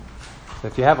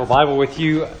If you have a Bible with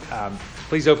you,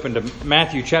 please open to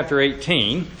Matthew chapter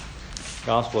 18.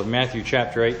 Gospel of Matthew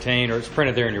chapter 18, or it's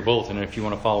printed there in your bulletin if you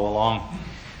want to follow along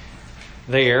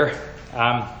there.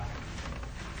 I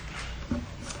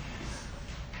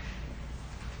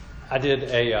did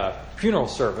a funeral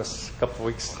service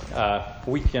a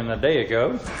week and a day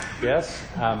ago,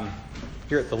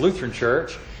 here at the Lutheran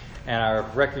Church, and I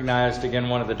recognized again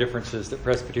one of the differences that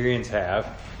Presbyterians have.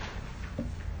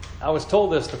 I was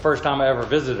told this the first time I ever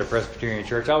visited a Presbyterian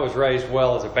church. I was raised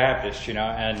well as a Baptist,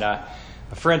 and a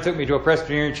friend took me to a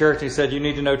Presbyterian church and he said, you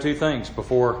need to know two things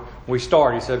before we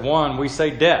start. He said, one, we say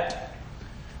debt.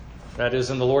 That is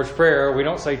in the Lord's Prayer. We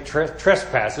don't say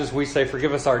trespasses. We say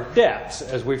forgive us our debts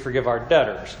as we forgive our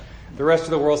debtors. The rest of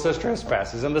the world says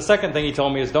trespasses. And the second thing he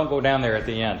told me is don't go down there at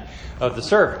the end of the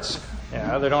service. They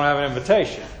don't have an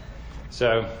invitation.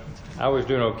 So I was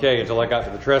doing okay until I got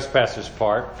to the trespasses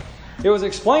part. It was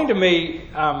explained to me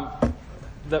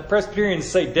that Presbyterians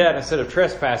say debt instead of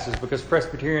trespasses because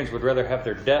Presbyterians would rather have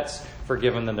their debts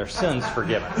forgiven than their sins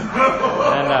forgiven. And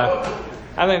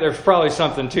I think there's probably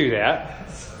something to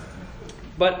that.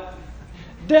 But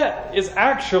debt is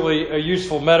actually a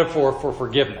useful metaphor for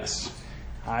forgiveness.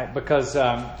 Right? Because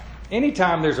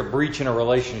anytime there's a breach in a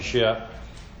relationship,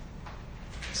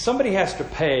 somebody has to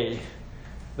pay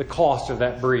the cost of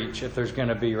that breach if there's going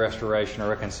to be restoration or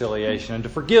reconciliation. And to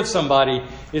forgive somebody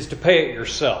is to pay it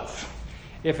yourself.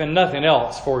 If in nothing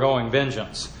else, foregoing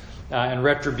vengeance and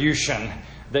retribution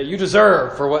that you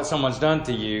deserve for what someone's done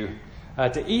to you.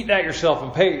 To eat that yourself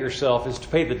and pay it yourself is to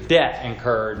pay the debt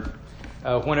incurred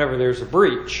whenever there's a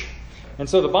breach. And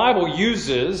so the Bible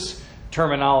uses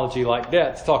terminology like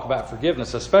debt to talk about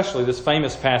forgiveness, especially this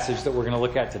famous passage that we're going to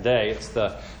look at today. It's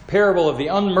the parable of the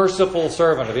unmerciful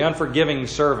servant, or the unforgiving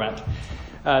servant,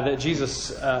 that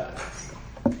Jesus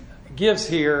gives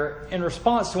here in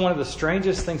response to one of the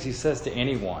strangest things he says to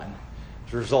anyone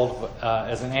as a result of,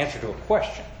 as an answer to a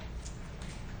question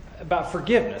about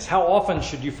forgiveness. How often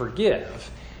should you forgive?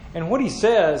 And what he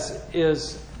says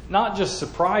is not just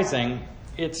surprising,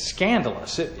 it's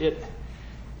scandalous.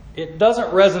 It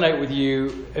doesn't resonate with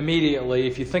you immediately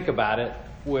if you think about it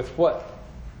with what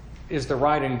is the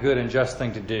right and good and just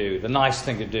thing to do, the nice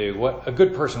thing to do, what a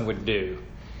good person would do.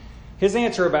 His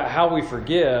answer about how we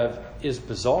forgive is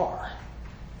bizarre.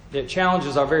 It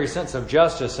challenges our very sense of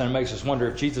justice and it makes us wonder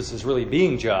if Jesus is really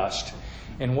being just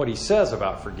in what he says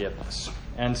about forgiveness.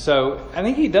 And so I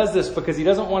think he does this because he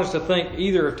doesn't want us to think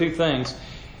either of two things.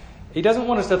 He doesn't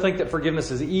want us to think that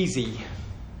forgiveness is easy,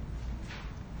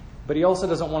 but he also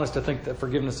doesn't want us to think that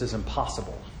forgiveness is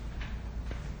impossible.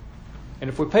 And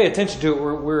if we pay attention to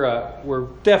it, we're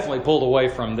definitely pulled away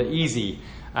from the easy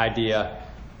idea.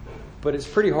 But it's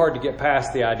pretty hard to get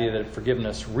past the idea that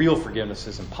real forgiveness,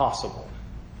 is impossible.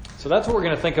 So that's what we're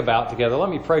going to think about together. Let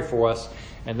me pray for us,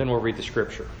 and then we'll read the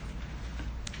Scripture.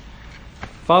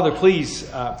 Father, please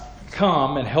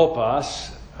come and help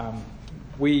us.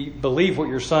 We believe what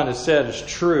your Son has said is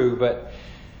true, but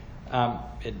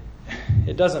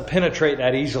it doesn't penetrate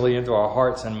that easily into our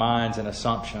hearts and minds and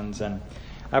assumptions. And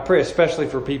I pray especially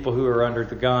for people who are under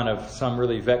the gun of some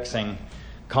really vexing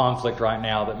conflict right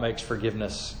now that makes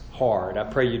forgiveness hard. I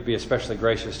pray you'd be especially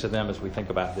gracious to them as we think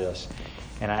about this.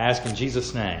 And I ask in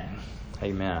Jesus' name,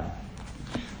 amen.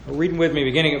 Reading with me,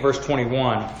 beginning at verse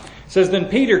 21. It says, Then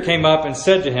Peter came up and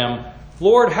said to him,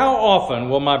 Lord, how often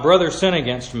will my brother sin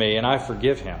against me and I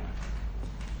forgive him?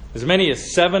 As many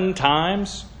as 7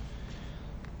 times?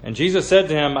 And Jesus said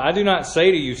to him, I do not say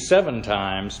to you 7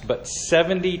 times, but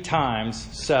 70 times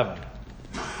 7.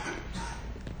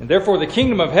 And therefore the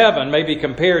kingdom of heaven may be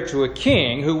compared to a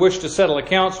king who wished to settle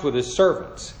accounts with his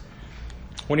servants.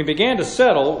 When he began to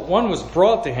settle, one was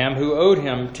brought to him who owed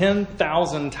him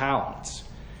 10,000 talents.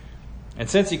 And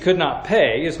since he could not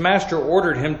pay, his master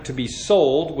ordered him to be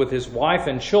sold with his wife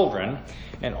and children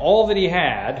and all that he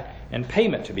had, and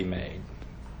payment to be made.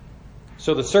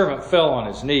 So the servant fell on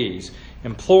his knees,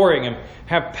 imploring him,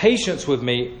 have patience with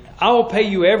me, I will pay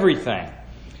you everything.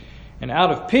 And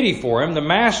out of pity for him, the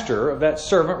master of that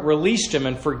servant released him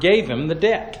and forgave him the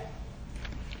debt.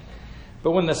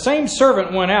 But when the same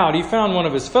servant went out, he found one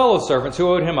of his fellow servants who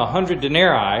owed him 100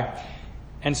 denarii,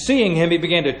 and seeing him, he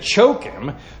began to choke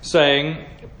him, saying,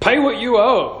 Pay what you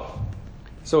owe.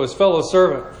 So his fellow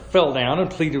servant fell down and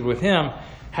pleaded with him,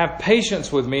 Have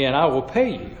patience with me, and I will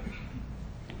pay you.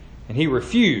 And he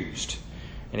refused.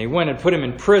 And he went and put him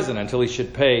in prison until he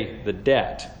should pay the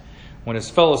debt. When his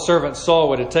fellow servants saw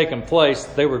what had taken place,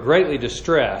 they were greatly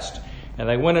distressed, and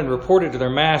they went and reported to their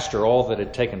master all that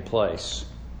had taken place.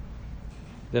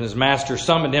 Then his master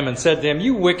summoned him and said to him,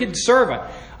 You wicked servant,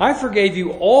 I forgave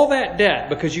you all that debt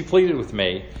because you pleaded with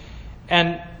me.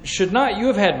 And should not you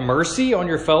have had mercy on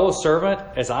your fellow servant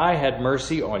as I had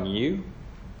mercy on you?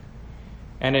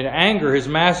 And in anger his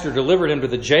master delivered him to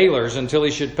the jailers until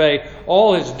he should pay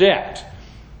all his debt.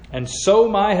 And so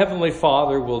my heavenly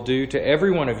Father will do to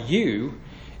every one of you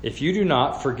if you do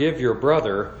not forgive your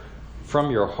brother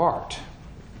from your heart."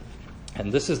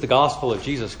 And this is the gospel of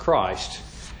Jesus Christ.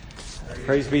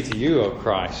 Praise be to you, O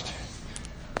Christ.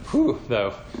 Whew,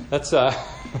 though, that's a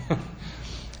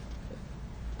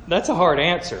hard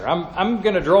answer. I'm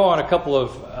going to draw on a couple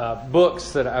of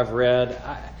books that I've read.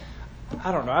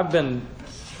 I don't know. I've been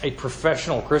a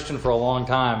professional Christian for a long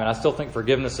time, and I still think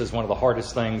forgiveness is one of the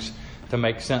hardest things to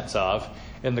make sense of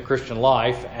in the Christian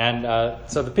life. And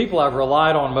so the people I've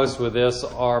relied on most with this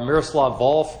are Miroslav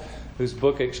Volf, whose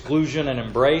book Exclusion and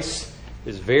Embrace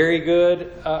is very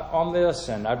good on this,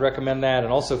 and I'd recommend that.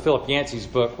 And also Philip Yancey's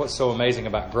book, What's So Amazing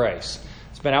About Grace.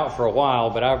 It's been out for a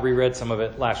while, but I reread some of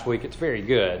it last week. It's very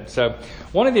good. So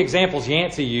one of the examples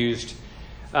Yancey used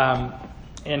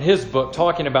in his book,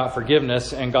 talking about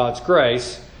forgiveness and God's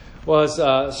grace, was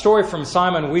a story from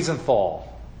Simon Wiesenthal,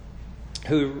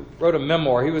 who wrote a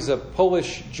memoir. He was a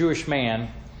Polish Jewish man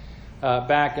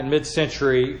back in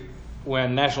mid-century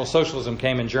when National Socialism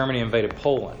came and Germany invaded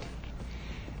Poland.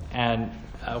 And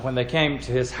when they came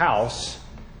to his house,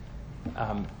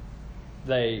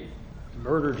 they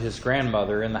murdered his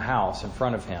grandmother in the house in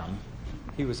front of him.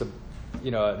 He was a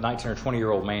 19 or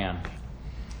 20-year-old man.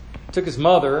 Took his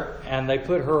mother and they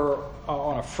put her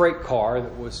on a freight car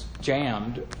that was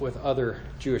jammed with other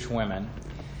Jewish women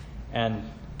and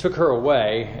took her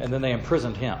away, and then they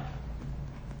imprisoned him.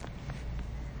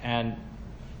 And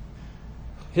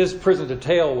his prison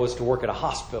detail was to work at a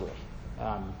hospital,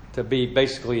 to be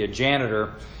basically a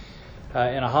janitor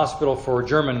in a hospital for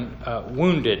German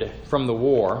wounded from the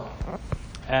war.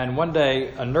 And one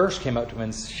day a nurse came up to him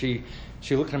and she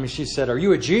looked at him and she said, "Are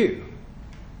you a Jew?"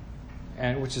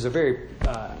 And which is a very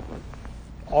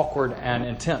awkward and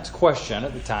intense question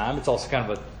at the time. It's also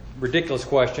kind of a ridiculous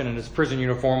question in his prison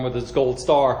uniform with his gold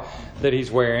star that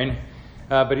he's wearing.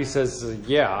 But he says,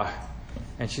 "Yeah."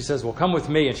 And she says, "Well, come with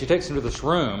me." And she takes him to this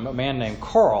room. A man named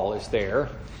Carl is there.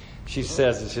 She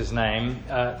says is his name.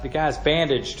 The guy's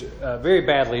bandaged very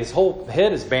badly. His whole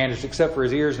head is bandaged except for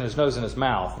his ears and his nose and his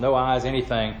mouth. No eyes,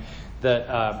 anything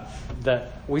that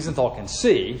Wiesenthal can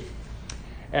see.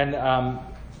 And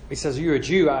he says, "Are you a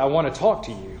Jew? I want to talk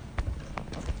to you."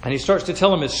 And he starts to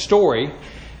tell him his story.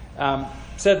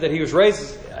 Said that he was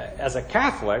raised as a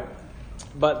Catholic,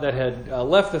 but that had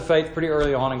left the faith pretty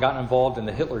early on and gotten involved in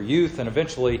the Hitler Youth and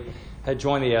eventually had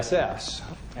joined the SS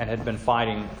and had been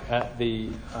fighting at the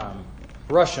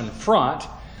Russian front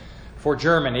for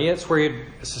Germany. It's where he had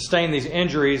sustained these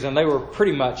injuries, and they were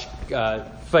pretty much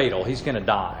fatal. He's going to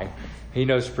die. He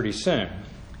knows pretty soon.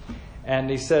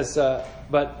 And he says,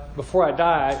 but before I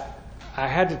die, I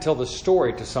had to tell the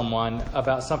story to someone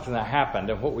about something that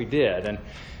happened and what we did. And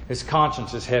his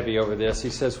conscience is heavy over this. He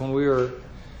says, when we were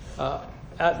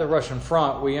at the Russian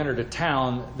front, we entered a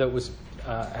town that was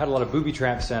had a lot of booby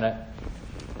traps in it,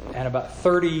 and about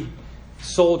 30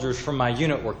 soldiers from my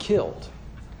unit were killed.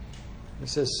 He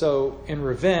says, so in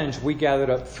revenge, we gathered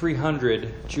up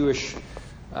 300 Jewish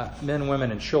men,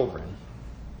 women, and children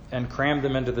and crammed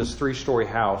them into this 3-story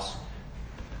house.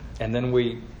 And then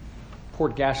we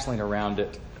poured gasoline around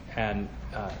it and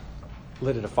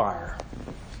lit it afire.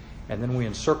 And then we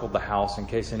encircled the house in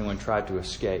case anyone tried to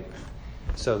escape,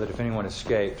 so that if anyone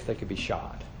escaped, they could be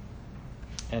shot.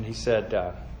 And he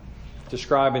said,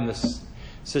 describing this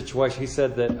situation, he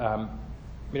said that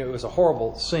it was a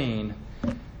horrible scene,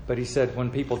 but he said when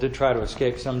people did try to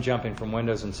escape, some jumping from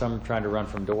windows and some trying to run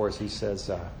from doors, he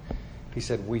said,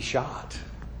 we shot.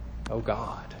 Oh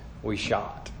God, we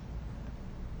shot.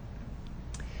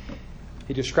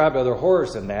 He described other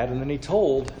horrors than that, and then he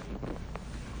told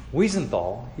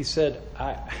Wiesenthal, he said,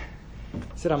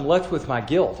 I'm left with my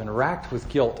guilt and racked with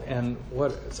guilt and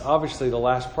what is obviously the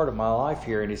last part of my life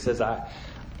here. And he says,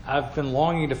 I've been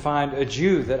longing to find a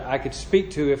Jew that I could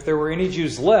speak to if there were any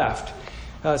Jews left,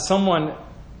 someone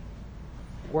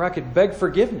where I could beg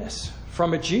forgiveness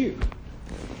from a Jew.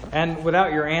 And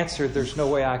without your answer, there's no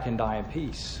way I can die in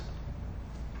peace.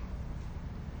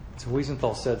 So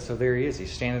Wiesenthal said, so there he is.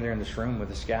 He's standing there in this room with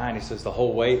this guy, and he says the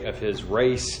whole weight of his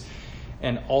race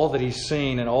and all that he's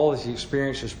seen and all that he's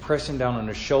experienced is pressing down on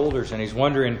his shoulders, and he's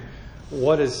wondering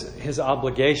what is his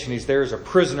obligation. He's there as a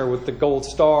prisoner with the gold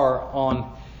star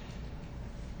on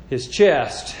his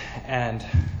chest and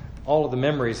all of the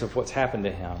memories of what's happened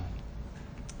to him.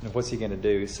 And what's he going to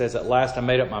do? He says, at last I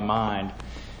made up my mind,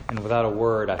 and without a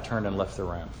word I turned and left the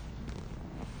room.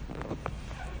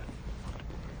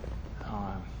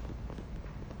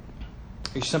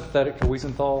 Are you sympathetic to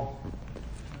Wiesenthal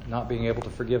not being able to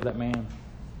forgive that man?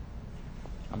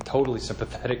 I'm totally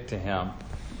sympathetic to him.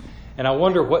 And I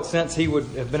wonder what sense he would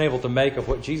have been able to make of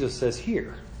what Jesus says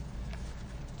here.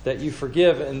 That you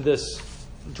forgive in this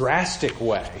drastic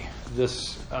way,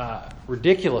 this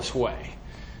ridiculous way.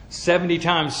 70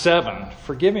 times 7,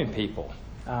 forgiving people.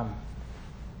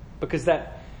 Because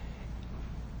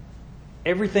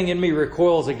everything in me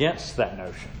recoils against that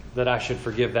notion that I should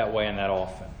forgive that way and that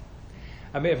often.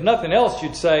 I mean, if nothing else,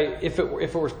 you'd say, if it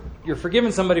were you're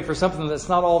forgiving somebody for something that's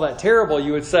not all that terrible,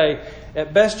 you would say,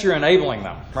 at best you're enabling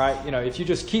them, right? You know, if you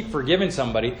just keep forgiving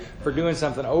somebody for doing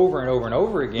something over and over and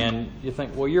over again, you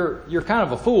think, well, you're kind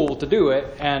of a fool to do it,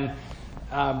 and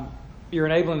you're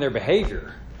enabling their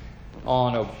behavior.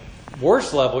 On a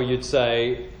worse level, you'd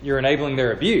say you're enabling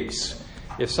their abuse.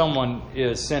 If someone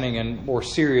is sinning in more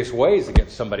serious ways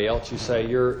against somebody else, you say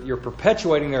you're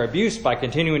perpetuating their abuse by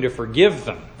continuing to forgive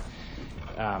them.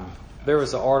 There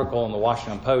was an article in the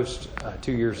Washington Post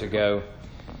 2 years ago.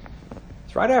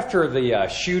 It's right after the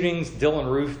shootings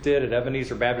Dylan Roof did at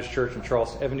Ebenezer Baptist Church in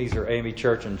Charleston, Ebenezer AME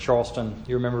Church in Charleston.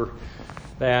 You remember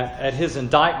that? At his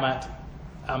indictment,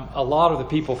 a lot of the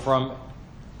people from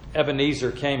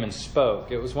Ebenezer came and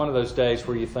spoke. It was one of those days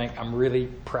where you think, I'm really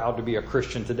proud to be a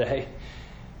Christian today,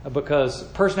 because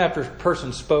person after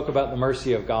person spoke about the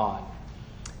mercy of God,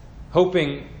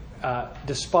 hoping,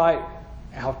 despite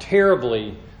how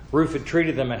terribly Roof had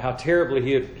treated them and how terribly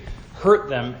he had hurt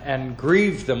them and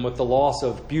grieved them with the loss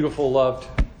of beautiful, loved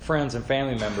friends and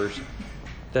family members,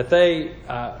 that they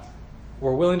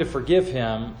were willing to forgive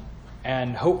him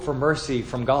and hope for mercy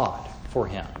from God for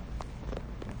him.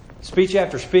 Speech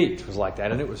after speech was like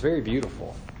that, and it was very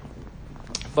beautiful.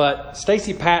 But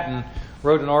Stacey Patton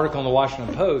wrote an article in the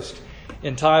Washington Post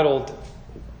entitled,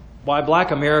 "Why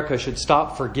Black America Should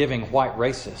Stop Forgiving White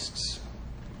Racists,"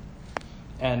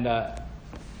 and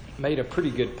made a pretty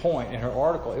good point in her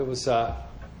article. It was the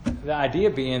idea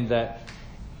being that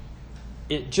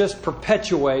it just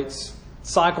perpetuates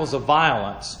cycles of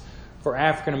violence for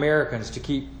African Americans to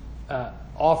keep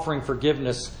offering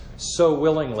forgiveness so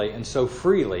willingly and so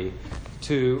freely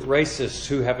to racists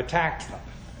who have attacked them.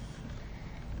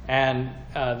 And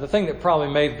the thing that probably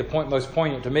made the point most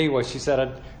poignant to me was she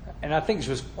said, and I think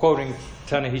she was quoting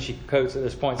Ta-Nehisi Coates at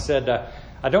this point, said,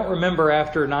 I don't remember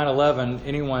after 9/11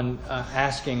 anyone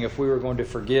asking if we were going to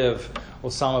forgive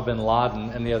Osama bin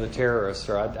Laden and the other terrorists,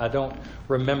 or I don't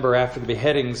remember after the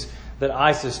beheadings that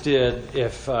ISIS did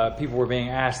if people were being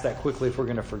asked that quickly if we're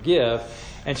going to forgive.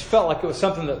 And she felt like it was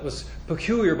something that was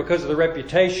peculiar because of the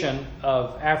reputation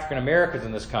of African Americans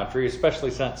in this country,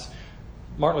 especially since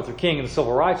Martin Luther King and the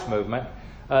Civil Rights Movement.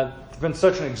 There's been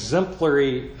such an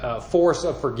exemplary force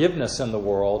of forgiveness in the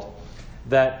world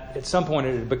that at some point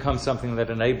it had become something that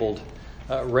enabled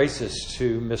racists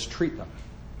to mistreat them.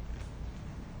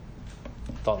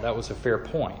 I thought that was a fair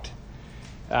point.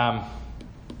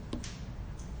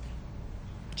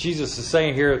 Jesus is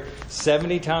saying here,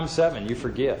 70 times 7, you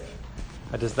forgive.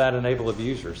 Does that enable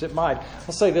abusers? It might.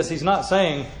 I'll say this, he's not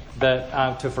saying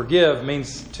that to forgive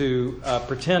means to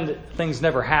pretend things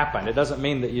never happened. It doesn't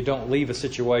mean that you don't leave a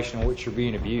situation in which you're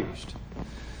being abused.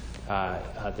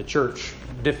 The church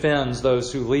defends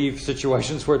those who leave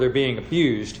situations where they're being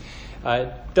abused.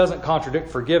 It doesn't contradict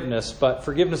forgiveness, but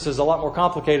forgiveness is a lot more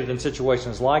complicated in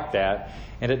situations like that.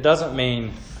 And it doesn't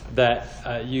mean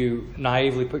that you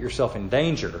naively put yourself in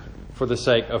danger for the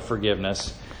sake of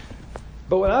forgiveness.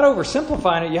 But without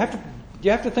oversimplifying it,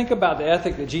 you have to think about the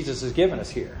ethic that Jesus has given us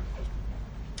here.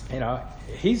 You know,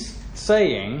 he's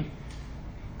saying,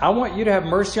 I want you to have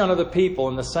mercy on other people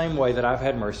in the same way that I've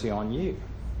had mercy on you.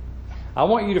 I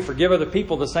want you to forgive other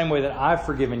people the same way that I've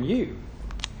forgiven you.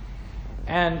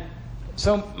 And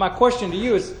so my question to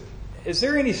you is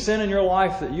there any sin in your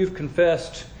life that you've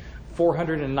confessed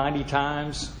 490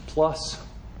 times plus?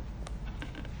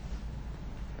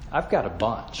 I've got a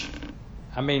bunch.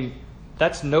 I mean,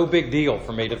 that's no big deal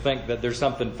for me to think that there's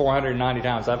something 490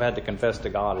 times I've had to confess to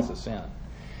God as a sin.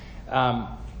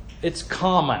 It's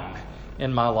common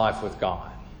in my life with God.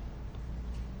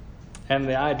 And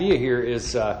the idea here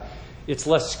is it's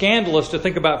less scandalous to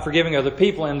think about forgiving other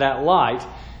people in that light.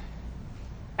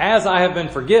 As I have been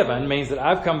forgiven means that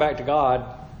I've come back to God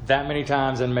that many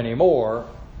times and many more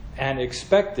and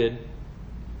expected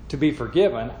to be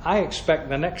forgiven. I expect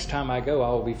the next time I go, I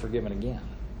will be forgiven again.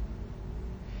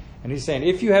 And he's saying,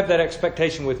 if you have that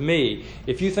expectation with me,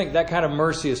 if you think that kind of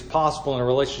mercy is possible in a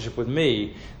relationship with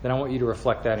me, then I want you to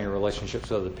reflect that in your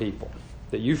relationships with other people.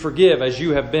 That you forgive as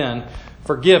you have been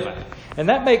forgiven. And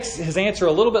that makes his answer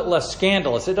a little bit less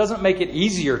scandalous. It doesn't make it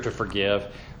easier to forgive,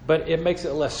 but it makes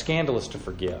it less scandalous to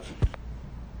forgive.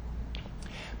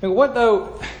 I mean,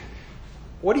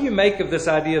 what do you make of this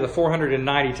idea of the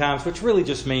 490 times, which really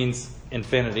just means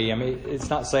infinity? I mean, it's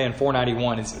not saying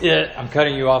 491 is it. I'm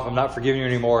cutting you off. I'm not forgiving you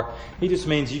anymore. He just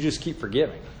means you just keep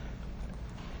forgiving.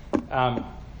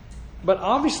 But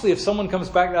obviously, if someone comes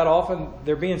back that often,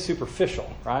 they're being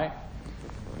superficial, right?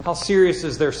 How serious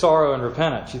is their sorrow and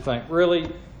repentance? You think,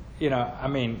 really?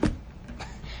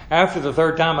 After the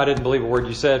third time, I didn't believe a word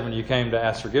you said when you came to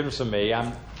ask forgiveness of me.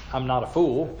 I'm not a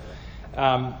fool.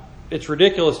 It's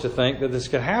ridiculous to think that this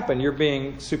could happen. You're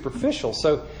being superficial.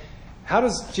 So how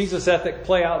does Jesus' ethic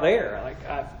play out there?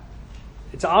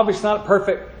 It's obviously not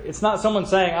perfect. It's not someone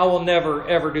saying, I will never,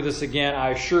 ever do this again. I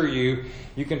assure you,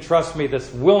 you can trust me.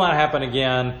 This will not happen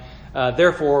again.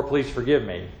 Therefore, please forgive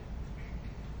me.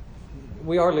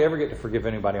 We hardly ever get to forgive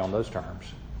anybody on those terms,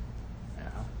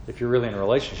 if you're really in a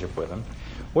relationship with them.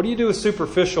 What do you do with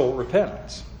superficial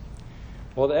repentance?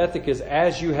 Well, the ethic is,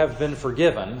 as you have been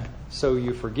forgiven, so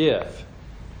you forgive.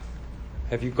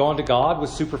 Have you gone to God with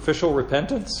superficial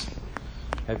repentance?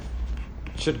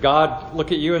 Should God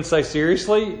look at you and say,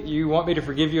 seriously, you want me to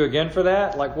forgive you again for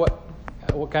that? Like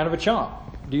what kind of a chump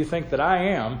do you think that I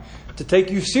am to take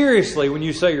you seriously when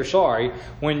you say you're sorry,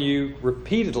 when you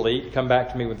repeatedly come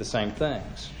back to me with the same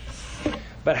things?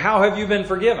 But how have you been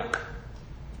forgiven?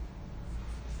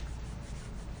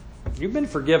 You've been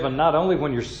forgiven not only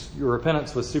when your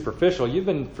repentance was superficial, you've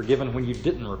been forgiven when you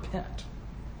didn't repent.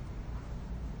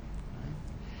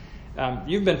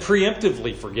 You've been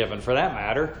preemptively forgiven, for that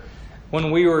matter. When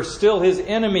we were still His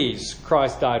enemies,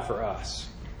 Christ died for us.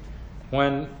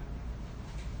 When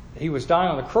He was dying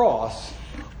on the cross,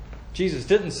 Jesus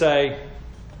didn't say,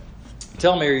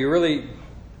 tell me, are you really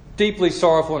deeply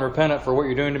sorrowful and repentant for what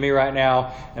you're doing to me right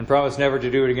now and promise never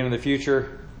to do it again in the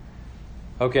future?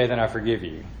 Okay, then I forgive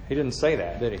you. He didn't say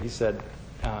that, did he? He said,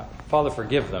 Father,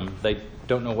 forgive them. They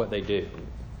don't know what they do.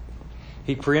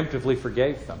 He preemptively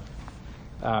forgave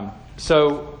them.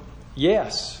 So,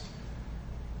 yes,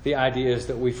 the idea is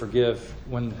that we forgive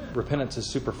when repentance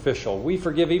is superficial. We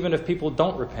forgive even if people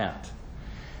don't repent.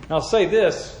 Now, I'll say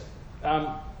this.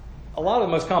 A lot of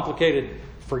the most complicated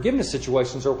forgiveness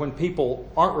situations are when people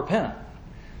aren't repentant.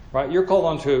 Right? You're called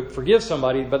on to forgive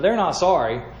somebody, but they're not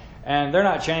sorry, and they're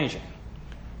not changing.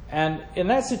 And in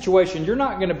that situation, you're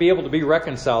not going to be able to be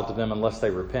reconciled to them unless they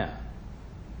repent.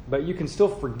 But you can still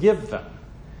forgive them.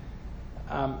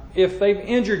 If they've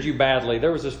injured you badly,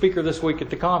 there was a speaker this week at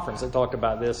the conference that talked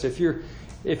about this. If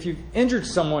you've injured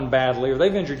someone badly or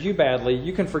they've injured you badly,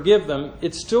 you can forgive them.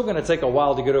 It's still going to take a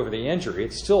while to get over the injury.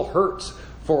 It still hurts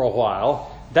for a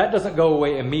while. That doesn't go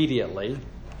away immediately.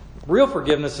 Real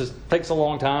forgiveness takes a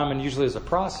long time and usually is a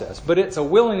process. But it's a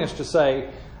willingness to say,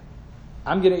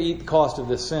 I'm going to eat the cost of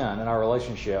this sin in our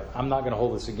relationship. I'm not going to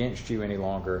hold this against you any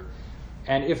longer.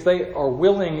 And if they are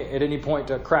willing at any point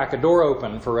to crack a door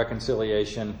open for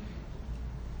reconciliation,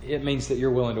 it means that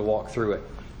you're willing to walk through it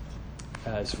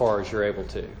as far as you're able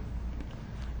to.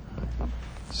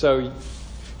 So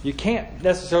you can't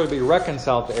necessarily be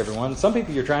reconciled to everyone. Some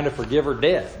people you're trying to forgive are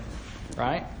dead,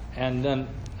 right? And then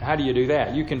how do you do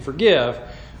that? You can forgive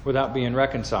without being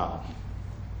reconciled.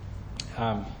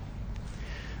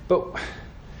 But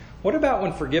what about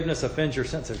when forgiveness offends your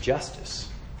sense of justice?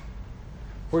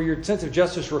 Where your sense of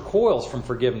justice recoils from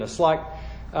forgiveness, like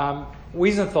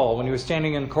Wiesenthal when he was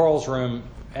standing in Carl's room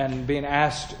and being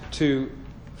asked to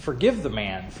forgive the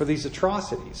man for these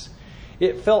atrocities.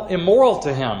 It felt immoral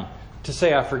to him to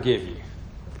say, I forgive you.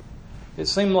 It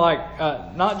seemed like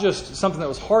not just something that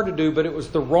was hard to do, but it was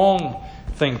the wrong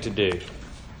thing to do.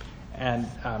 And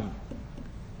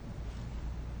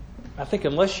I think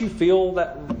unless you feel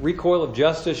that recoil of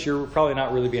justice, you're probably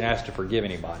not really being asked to forgive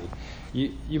anybody.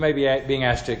 You may be being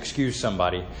asked to excuse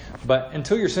somebody, but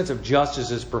until your sense of justice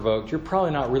is provoked, you're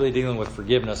probably not really dealing with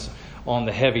forgiveness on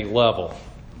the heavy level.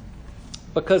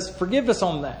 Because forgiveness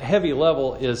on the heavy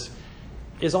level is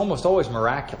almost always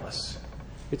miraculous.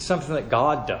 It's something that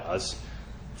God does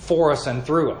for us and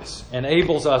through us,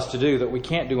 enables us to do that we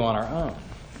can't do on our own.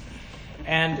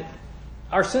 And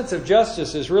our sense of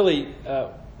justice is really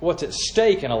what's at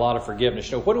stake in a lot of forgiveness.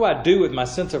 What do I do with my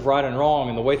sense of right and wrong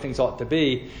and the way things ought to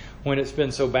be when it's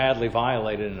been so badly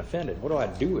violated and offended? What do I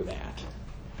do with that?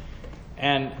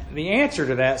 And the answer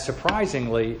to that,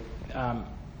 surprisingly,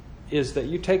 is that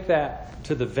you take that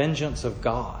to the vengeance of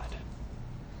God.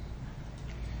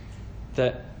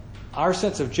 That our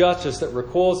sense of justice that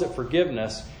recoils at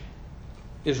forgiveness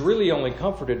is really only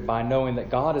comforted by knowing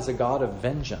that God is a God of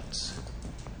vengeance.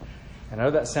 And I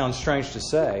know that sounds strange to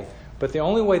say, but the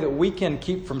only way that we can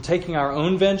keep from taking our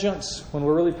own vengeance when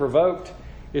we're really provoked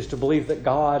is to believe that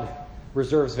God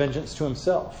reserves vengeance to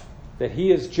himself. that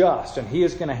He is just and He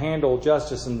is going to handle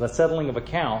justice and the settling of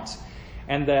accounts,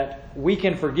 and that we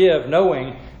can forgive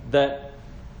knowing that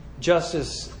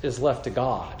justice is left to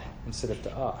God instead of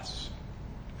to us.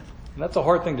 And that's a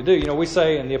hard thing to do. We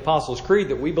say in the Apostles' Creed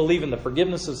that we believe in the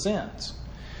forgiveness of sins.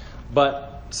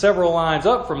 But several lines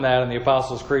up from that in the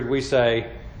Apostles' Creed, we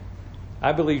say,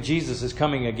 I believe Jesus is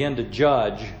coming again to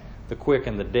judge the quick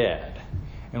and the dead.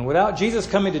 And without Jesus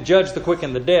coming to judge the quick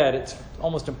and the dead, it's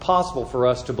almost impossible for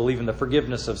us to believe in the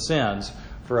forgiveness of sins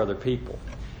for other people,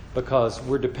 because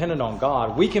we're dependent on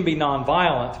God. We can be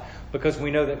nonviolent because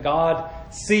we know that God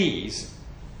sees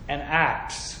and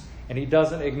acts, and He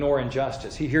doesn't ignore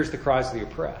injustice. He hears the cries of the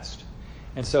oppressed.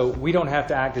 And so we don't have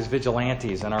to act as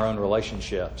vigilantes in our own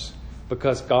relationships,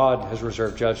 because God has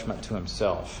reserved judgment to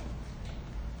Himself.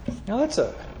 Now that's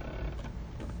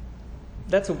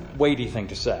a weighty thing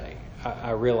to say,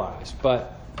 I realize.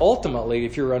 But ultimately,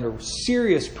 if you're under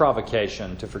serious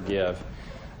provocation to forgive,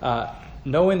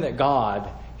 knowing that God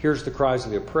hears the cries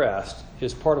of the oppressed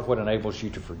is part of what enables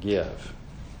you to forgive.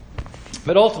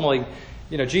 But ultimately,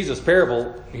 Jesus'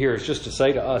 parable here is just to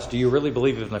say to us, do you really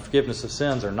believe in the forgiveness of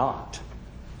sins or not?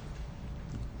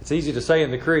 It's easy to say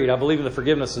in the Creed, I believe in the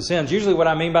forgiveness of sins. Usually what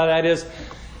I mean by that is,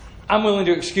 I'm willing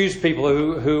to excuse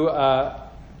people who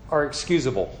are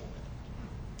excusable.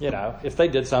 If they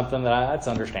did something that's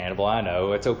understandable, I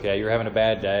know, it's okay, you're having a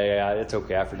bad day, it's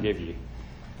okay, I forgive you.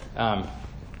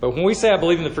 But when we say I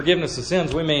believe in the forgiveness of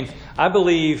sins, we mean I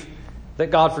believe that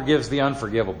God forgives the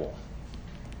unforgivable.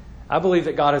 I believe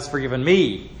that God has forgiven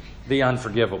me the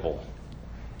unforgivable.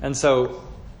 And so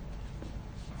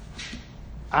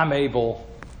I'm able,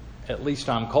 at least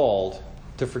I'm called,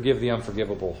 to forgive the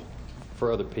unforgivable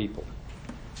for other people.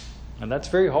 And that's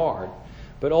very hard.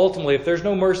 But ultimately, if there's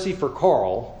no mercy for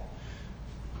Carl,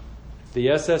 the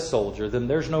SS soldier, then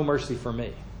there's no mercy for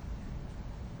me.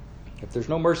 If there's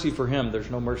no mercy for him, there's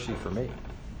no mercy for me.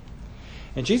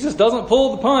 And Jesus doesn't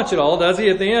pull the punch at all, does He?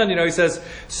 At the end, He says,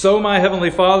 so my heavenly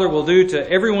Father will do to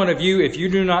every one of you if you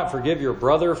do not forgive your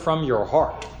brother from your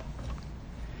heart.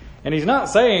 And He's not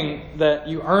saying that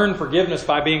you earn forgiveness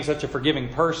by being such a forgiving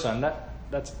person.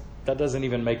 That doesn't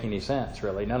even make any sense,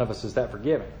 really. None of us is that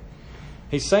forgiving.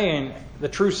 He's saying the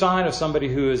true sign of somebody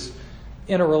who is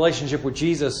in a relationship with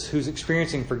Jesus, who's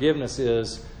experiencing forgiveness,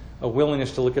 is a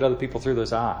willingness to look at other people through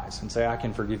those eyes and say, I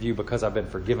can forgive you because I've been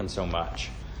forgiven so much.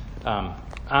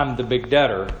 I'm the big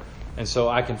debtor, and so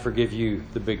I can forgive you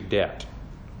the big debt.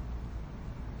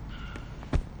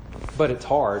 But it's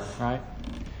hard, right?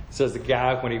 It says the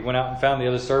guy, when he went out and found the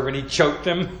other servant, he choked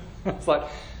him. It's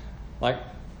like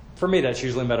for me, that's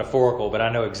usually metaphorical, but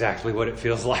I know exactly what it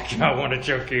feels like. I want to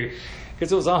choke you.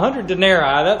 Because it was 100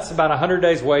 denarii, that's about 100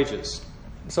 days' wages.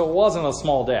 So it wasn't a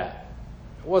small debt.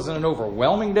 It wasn't an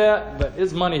overwhelming debt, but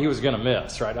his money he was going to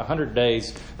miss, right? 100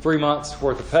 days, 3 months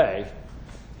worth of pay.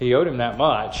 He owed him that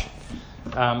much.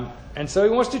 And so he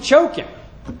wants to choke him.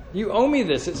 You owe me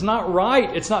this. It's not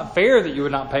right. It's not fair that you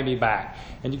would not pay me back.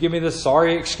 And you give me this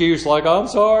sorry excuse like, I'm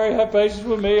sorry, have patience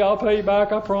with me. I'll pay you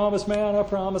back. I promise, man. I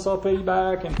promise I'll pay you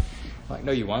back. And I'm like,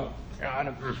 no, you won't.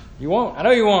 You won't. I know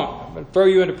you won't. I'm going to throw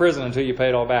you into prison until you pay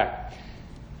it all back.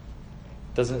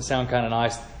 Doesn't it sound kind of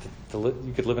nice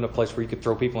you could live in a place where you could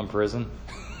throw people in prison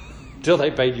until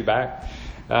they paid you back?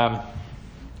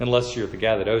 Unless you're the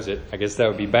guy that owes it. I guess that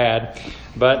would be bad.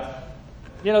 But,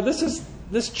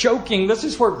 this choking, this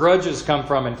is where grudges come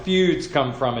from and feuds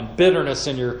come from and bitterness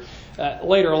in your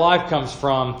later life comes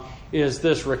from, is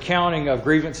this recounting of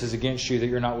grievances against you that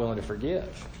you're not willing to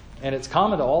forgive. And it's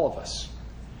common to all of us.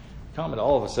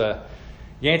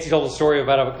 Yancey told a story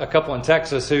about a couple in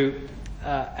Texas who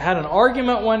had an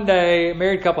argument one day. A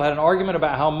married couple had an argument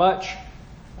about how much,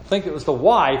 I think it was the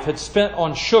wife, had spent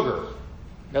on sugar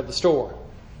at the store.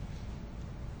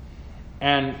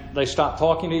 And they stopped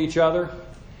talking to each other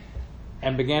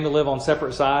and began to live on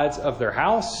separate sides of their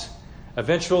house.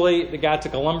 Eventually, the guy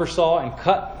took a lumber saw and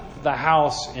cut the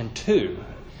house in two,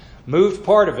 moved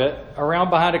part of it around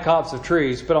behind a copse of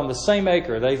trees, but on the same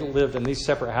acre, they lived in these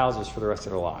separate houses for the rest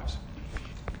of their lives.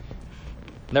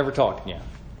 Never talked again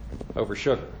over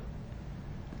sugar.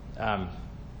 I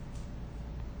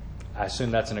assume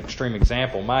that's an extreme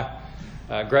example. My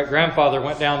great-grandfather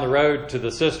went down the road to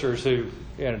the sisters who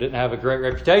didn't have a great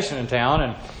reputation in town,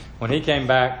 and when he came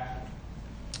back,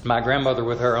 my grandmother,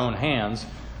 with her own hands,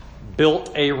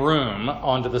 built a room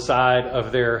onto the side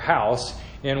of their house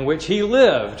in which he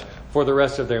lived for the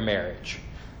rest of their marriage.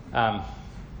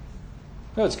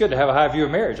 It's good to have a high view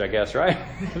of marriage, I guess, right?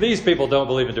 These people don't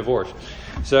believe in divorce.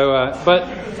 So,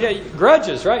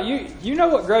 grudges, right? You know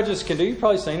what grudges can do. You've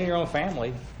probably seen in your own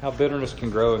family how bitterness can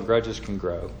grow and grudges can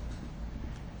grow.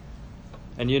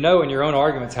 And you know in your own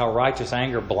arguments how righteous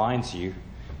anger blinds you.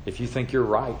 If you think you're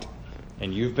right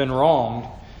and you've been wronged,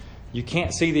 you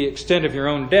can't see the extent of your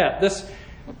own debt.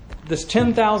 This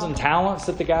 10,000 talents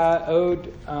that the guy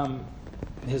owed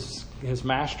his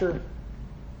master,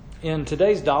 in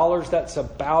today's dollars, that's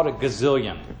about a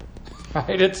gazillion.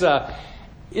 Right?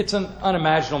 It's an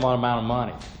unimaginable amount of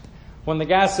money. When the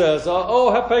guy says,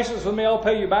 "Oh, have patience with me, I'll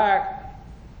pay you back,"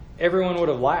 everyone would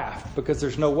have laughed because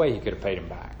there's no way he could have paid him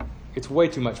back. It's way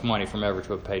too much money for him ever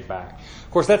to have paid back.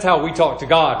 Of course, that's how we talk to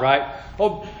God, right?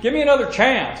 "Oh, give me another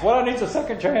chance. What I need is a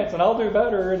second chance, and I'll do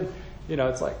better." And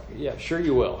it's like, yeah, sure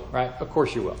you will, right? Of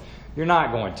course you will. You're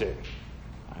not going to,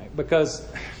 right? Because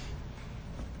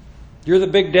you're the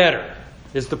big debtor.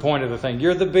 Is the point of the thing.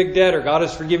 You're the big debtor. God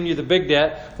has forgiven you the big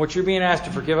debt. What you're being asked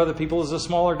to forgive other people is a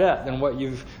smaller debt than what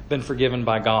you've been forgiven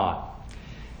by God.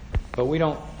 But we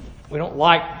don't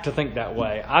like to think that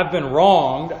way. I've been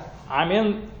wronged.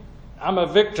 I'm a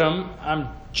victim. I'm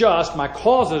just. My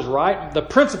cause is right. The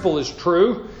principle is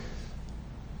true.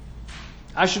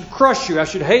 I should crush you. I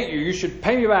should hate you. You should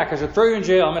pay me back. I should throw you in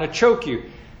jail. I'm going to choke you.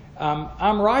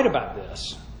 I'm right about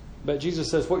this. But Jesus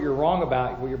says what you're wrong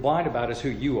about, what you're blind about is who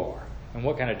you are and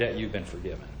what kind of debt you've been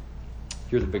forgiven.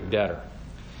 You're the big debtor.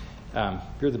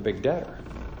 You're the big debtor.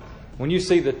 When you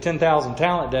see the 10,000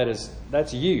 talent debt,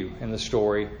 that's you in the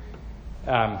story.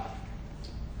 Then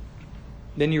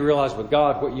you realize with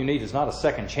God, what you need is not a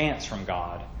second chance from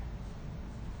God.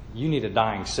 You need a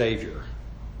dying Savior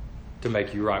to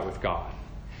make you right with God.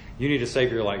 You need a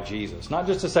Savior like Jesus. Not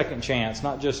just a second chance,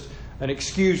 not just an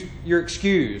excuse. You're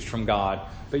excused from God,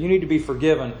 but you need to be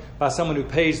forgiven by someone who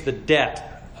pays the debt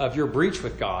of your breach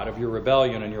with God, of your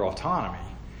rebellion and your autonomy.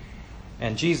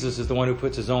 And Jesus is the one who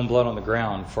puts his own blood on the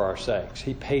ground for our sakes.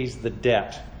 He pays the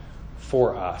debt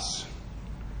for us.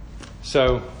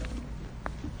 So,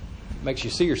 it makes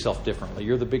you see yourself differently.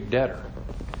 You're the big debtor.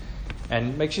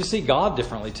 And makes you see God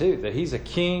differently too. That he's a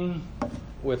king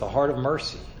with a heart of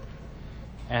mercy.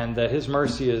 And that his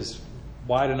mercy is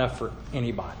wide enough for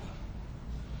anybody.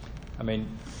 I mean,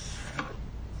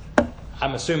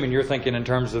 I'm assuming you're thinking in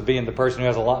terms of being the person who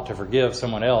has a lot to forgive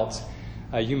someone else.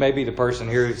 You may be the person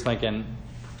here who's thinking,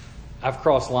 I've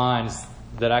crossed lines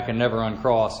that I can never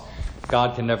uncross.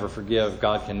 God can never forgive.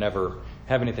 God can never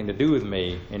have anything to do with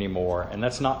me anymore. And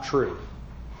that's not true.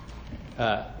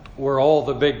 We're all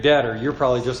the big debtor. You're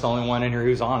probably just the only one in here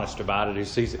who's honest about it, who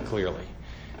sees it clearly.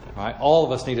 All right? All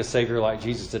of us need a Savior like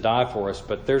Jesus to die for us,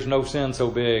 but there's no sin so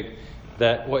big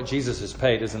that what Jesus has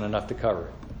paid isn't enough to cover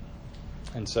it.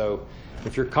 And so,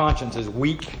 if your conscience is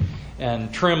weak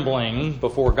and trembling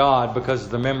before God because of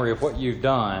the memory of what you've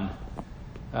done,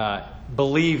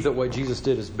 believe that what Jesus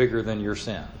did is bigger than your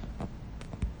sin.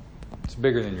 It's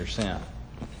bigger than your sin.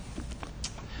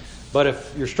 But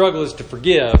if your struggle is to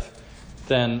forgive,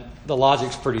 then the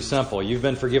logic's pretty simple. You've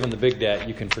been forgiven the big debt.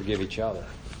 You can forgive each other.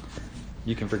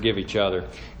 You can forgive each other. I'll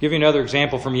give you another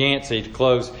example from Yancey to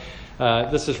close.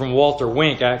 This is from Walter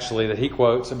Wink, actually, that he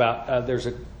quotes about there's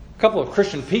a couple of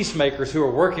Christian peacemakers who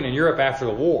were working in Europe after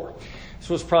the war. This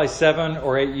was probably 7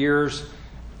 or 8 years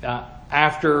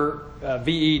after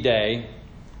VE Day.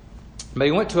 But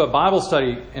he went to a Bible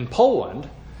study in Poland,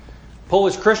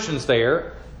 Polish Christians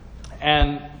there,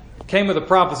 and came with a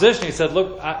proposition. He said,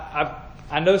 look,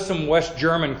 I know some West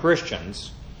German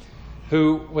Christians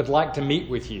who would like to meet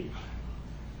with you.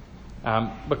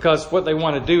 Because what they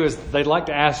want to do is they'd like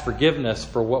to ask forgiveness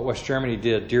for what West Germany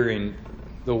did during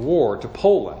the war to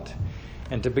Poland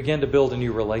and to begin to build a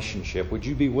new relationship. Would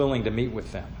you be willing to meet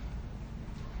with them?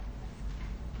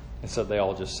 And so they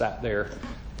all just sat there,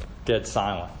 dead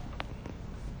silent.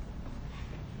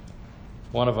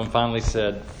 One of them finally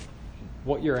said,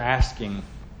 what you're asking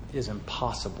is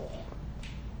impossible.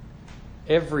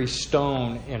 Every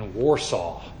stone in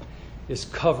Warsaw is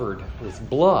covered with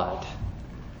blood.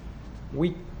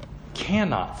 We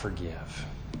cannot forgive.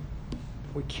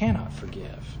 We cannot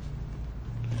forgive.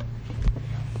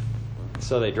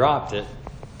 So they dropped it.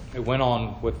 It went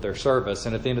on with their service.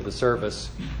 And at the end of the service,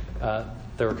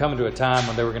 they were coming to a time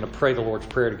when they were going to pray the Lord's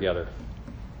Prayer together.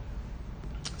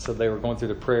 So they were going through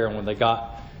the prayer. And when they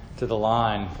got to the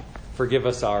line, forgive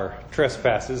us our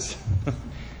trespasses, it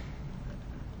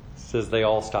says they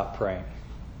all stopped praying.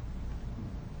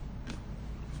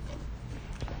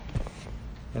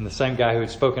 And the same guy who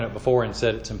had spoken it before and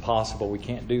said, it's impossible, we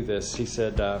can't do this, he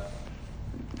said,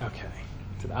 okay,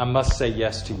 I must say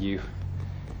yes to you.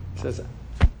 He says,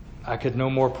 I could no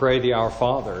more pray the Our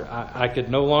Father. I could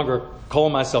no longer call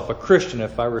myself a Christian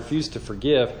if I refuse to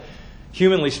forgive.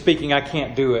 Humanly speaking, I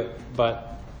can't do it,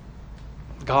 but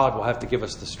God will have to give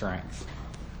us the strength.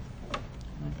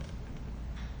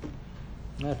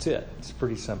 And that's it. It's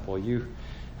pretty simple. You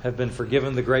have been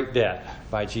forgiven the great debt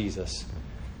by Jesus.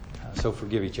 So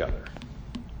forgive each other.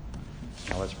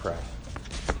 Now let's pray.